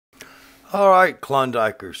All right,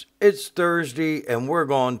 Klondikers, it's Thursday and we're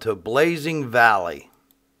going to Blazing Valley.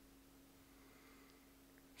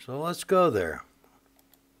 So let's go there.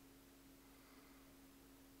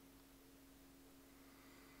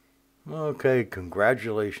 Okay,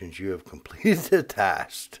 congratulations, you have completed the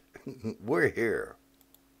task. We're here.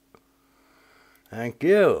 Thank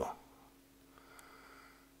you.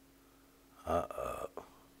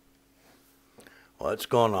 What's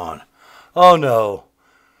going on? Oh no,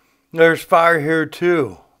 there's fire here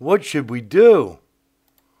too. What should we do?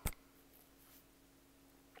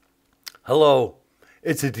 Hello,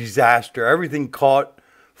 it's a disaster. Everything caught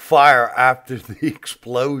fire after the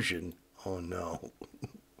explosion. Oh no.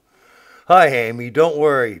 Hi, Amy. Don't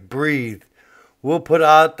worry. Breathe. We'll put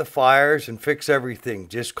out the fires and fix everything.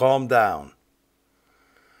 Just calm down.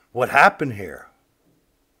 What happened here?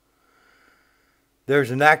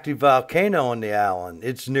 There's an active volcano on the island.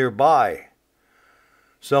 It's nearby.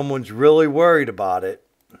 Someone's really worried about it.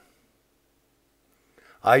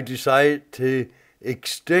 I decided to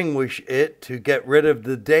extinguish it to get rid of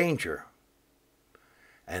the danger.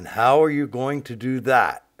 And how are you going to do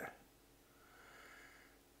that?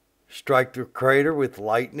 Strike the crater with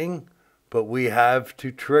lightning, but we have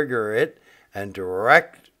to trigger it and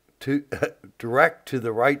direct to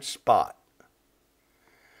the right spot.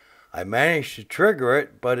 I managed to trigger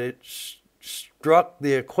it, but it struck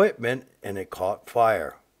the equipment and it caught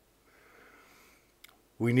fire.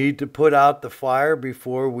 We need to put out the fire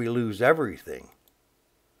before we lose everything.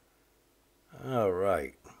 All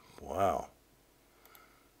right. Wow.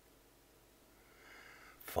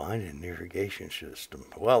 Find an irrigation system.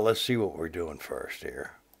 Well, let's see what we're doing first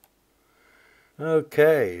here.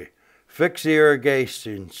 Okay. Fix the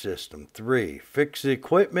irrigation system. 3. Fix the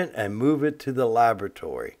equipment and move it to the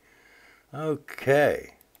laboratory.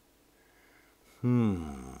 Okay.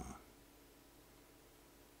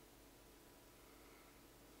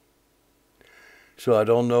 So I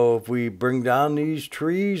don't know if we bring down these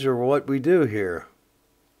trees or what we do here.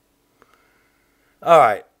 All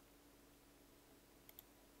right.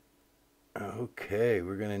 Okay,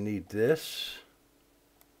 we're going to need this.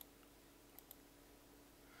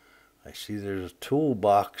 I see there's a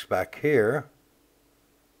toolbox back here.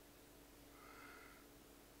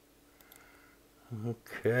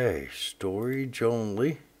 Okay, storage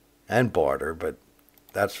only and barter, but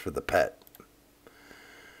that's for the pet.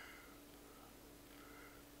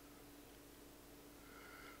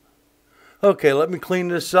 Okay, let me clean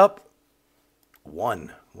this up.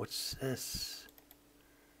 1. What's this?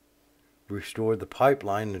 Restore the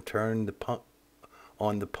pipeline and turn the pump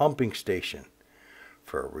on the pumping station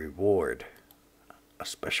for a reward. A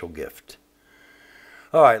special gift.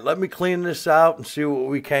 All right, let me clean this out and see what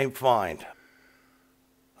we can find.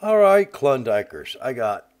 All right, Klondikers, I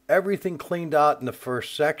got everything cleaned out in the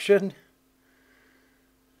first section.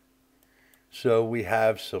 So we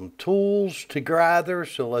have some tools to gather,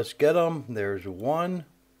 so let's get them. There's 1.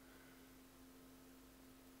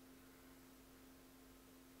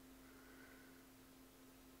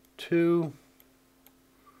 2.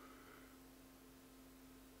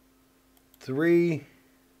 3.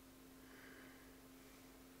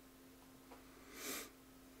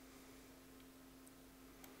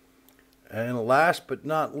 And last but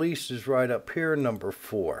not least is right up here, number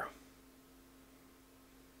 4.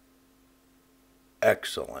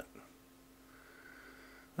 Excellent.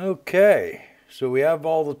 Okay, so we have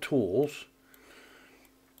all the tools.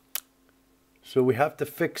 So we have to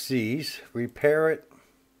fix these, repair it.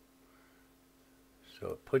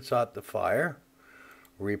 So it puts out the fire.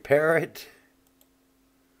 Repair it.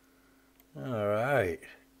 All right.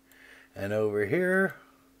 And over here,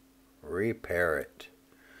 repair it.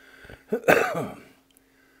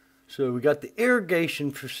 So we got the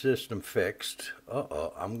irrigation system fixed.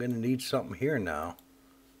 Uh-oh, I'm going to need something here now.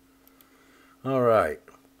 All right.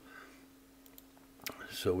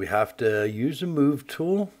 So we have to use a move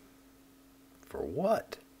tool. For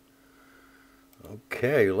what?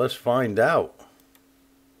 Okay, let's find out.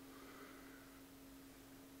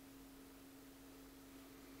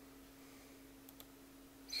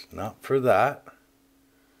 It's not for that.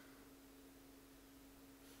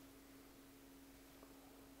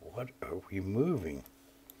 What are we moving?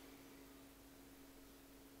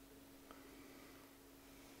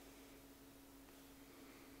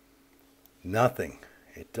 Nothing.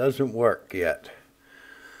 It doesn't work yet.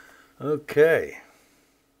 Okay.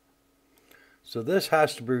 So this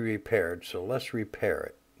has to be repaired, so let's repair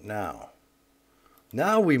it now.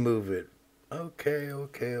 Now we move it. Okay,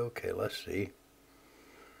 let's see.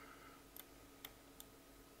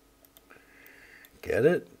 Get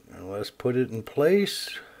it? And let's put it in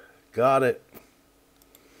place. Got it.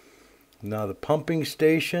 Now the pumping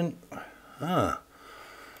station,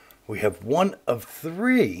 we have one of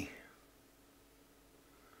three.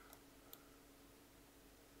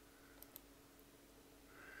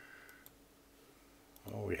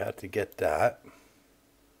 Oh, we had to get that.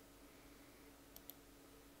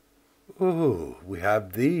 Ooh, we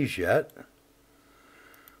have these yet.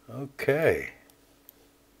 Okay.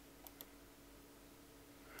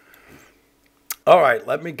 All right,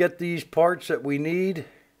 let me get these parts that we need,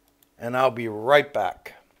 and I'll be right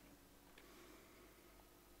back.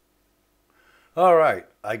 All right,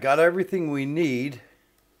 I got everything we need,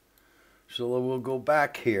 so we'll go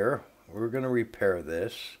back here. We're going to repair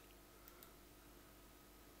this.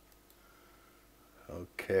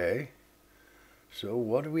 Okay, so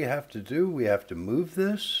what do we have to do? We have to move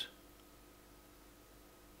this.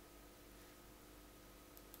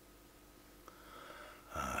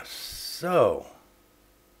 So,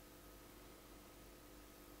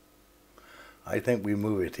 I think we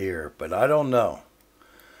move it here, but I don't know.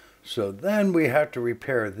 So then we have to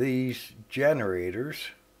repair these generators.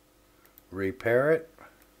 Repair it.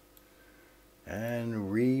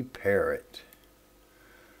 And repair it.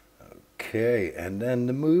 Okay, and then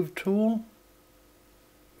the move tool.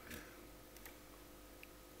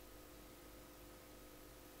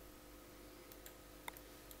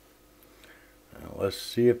 Now let's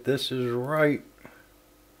see if this is right.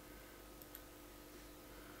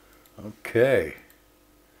 Okay.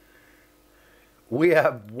 We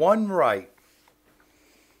have one right.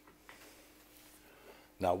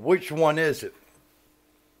 Now, which one is it?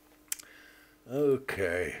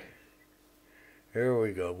 Okay. Here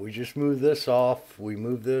we go. We just move this off. We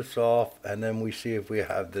move this off, and then we see if we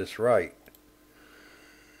have this right.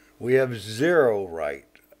 We have 0 right.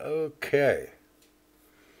 Okay.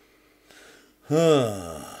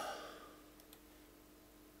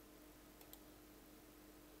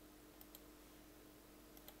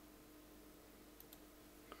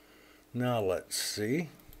 Now let's see.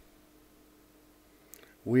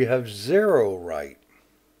 We have 0 right.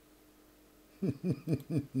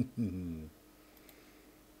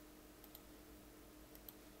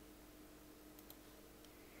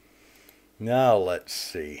 Now let's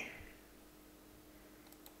see.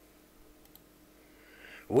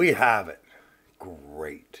 We have it.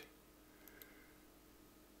 Great.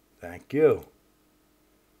 Thank you.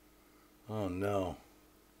 Oh no.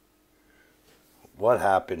 What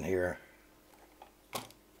happened here?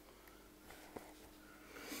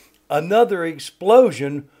 Another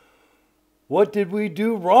explosion. What did we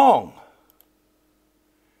do wrong?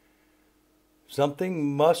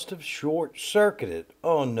 Something must have short-circuited.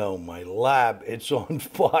 Oh no, my lab, it's on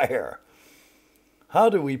fire. How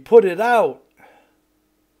do we put it out?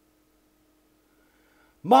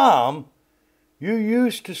 Mom, you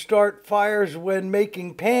used to start fires when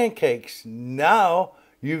making pancakes. Now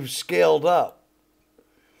you've scaled up.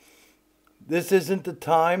 This isn't the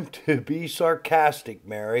time to be sarcastic,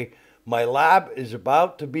 Mary. My lab is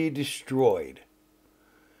about to be destroyed.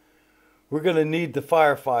 We're going to need the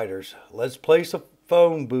firefighters. Let's place a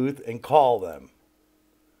phone booth and call them.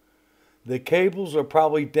 The cables are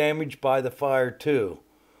probably damaged by the fire too.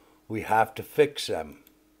 We have to fix them.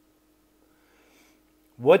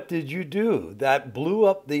 What did you do? That blew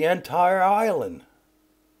up the entire island.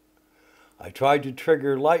 I tried to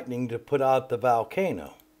trigger lightning to put out the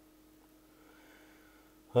volcano.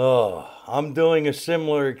 Oh, I'm doing a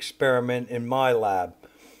similar experiment in my lab,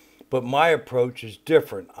 but my approach is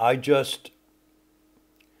different.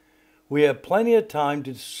 We have plenty of time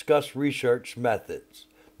to discuss research methods.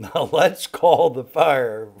 Now let's call the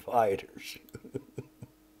firefighters.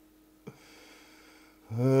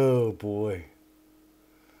 Oh boy.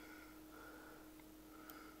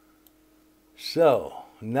 So,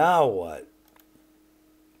 now what?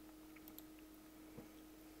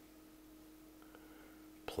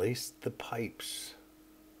 Place the pipes.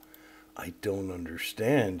 I don't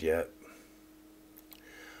understand yet.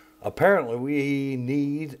 Apparently we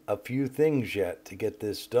need a few things yet to get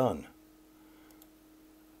this done.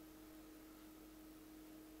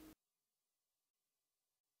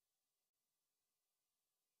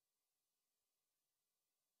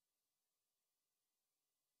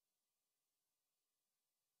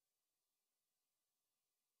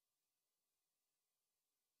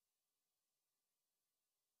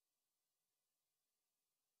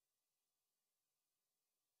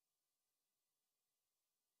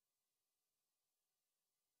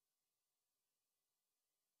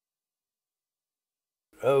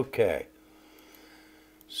 Okay.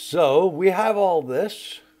 So we have all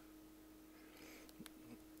this.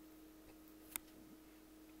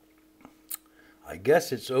 I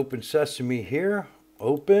guess it's open sesame here.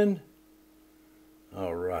 Open.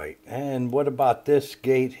 All right. And what about this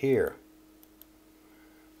gate here?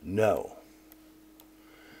 No.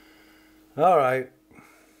 All right.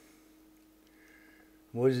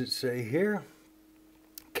 What does it say here?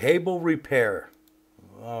 Cable repair.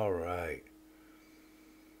 All right.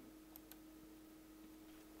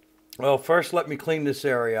 Well, first let me clean this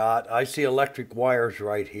area out. I see electric wires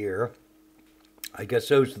right here. I guess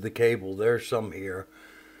those are the cable. There's some here.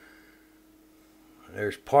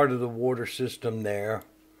 There's part of the water system there.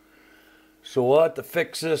 So we'll have to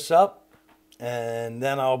fix this up, and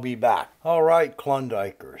then I'll be back. All right,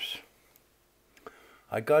 Klondikers.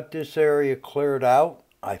 I got this area cleared out.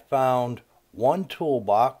 I found one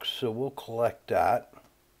toolbox, so we'll collect that.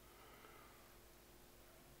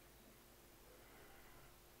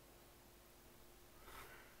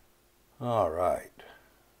 All right.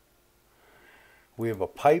 We have a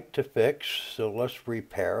pipe to fix, so let's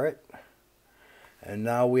repair it. And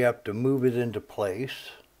now we have to move it into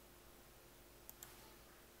place.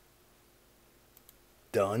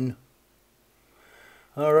 Done.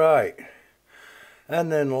 All right.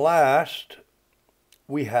 And then last,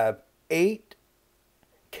 we have 8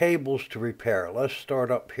 cables to repair. Let's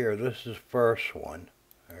start up here. This is the first one.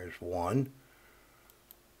 There's one.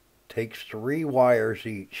 Takes 3 wires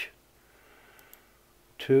each.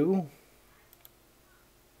 2,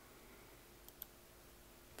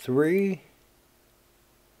 3,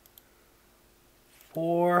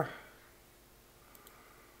 4,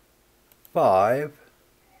 5,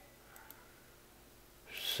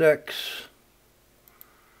 6,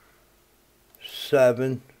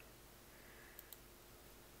 7,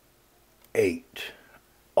 8.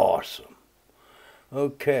 Awesome.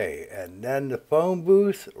 Okay, and then the phone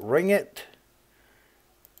booth, ring it.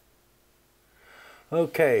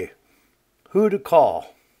 Okay, who to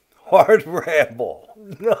call? Hard ramble.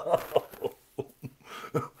 No.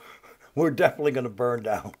 We're definitely going to burn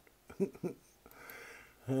down.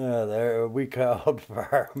 There we called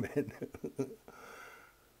firemen.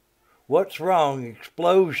 What's wrong?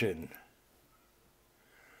 Explosion.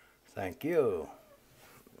 Thank you.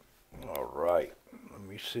 All right, let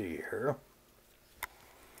me see here.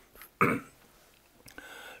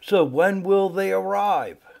 So when will they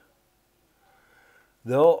arrive?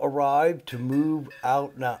 They'll arrive to move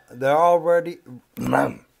out now. They're already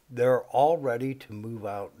to move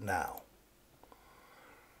out now.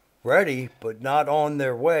 Ready, but not on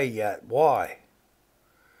their way yet. Why?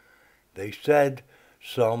 They said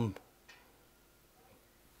some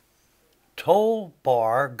toll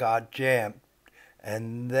bar got jammed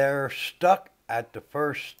and they're stuck at the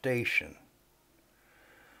first station.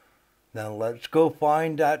 Now let's go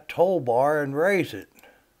find that toll bar and raise it.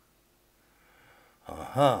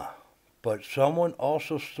 But someone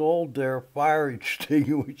also stole their fire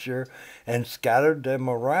extinguisher and scattered them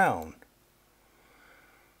around.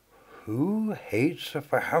 Who hates the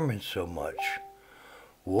firemen so much?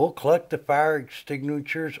 We'll collect the fire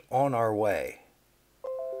extinguishers on our way.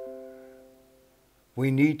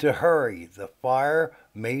 We need to hurry. The fire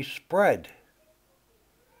may spread.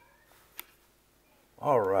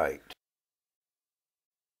 All right.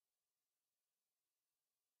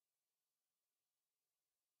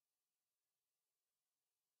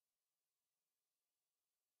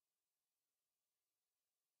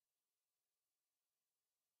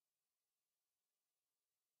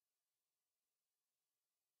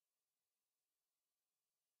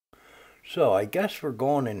 So I guess we're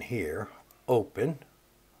going in here, open.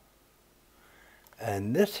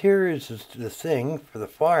 And this here is the thing for the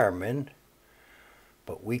firemen,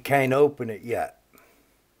 but we can't open it yet.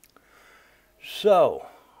 So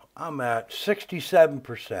I'm at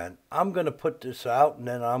 67%. I'm going to put this out and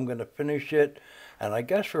then I'm going to finish it. And I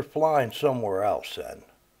guess we're flying somewhere else then.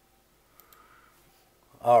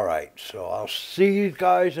 All right, so I'll see you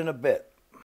guys in a bit.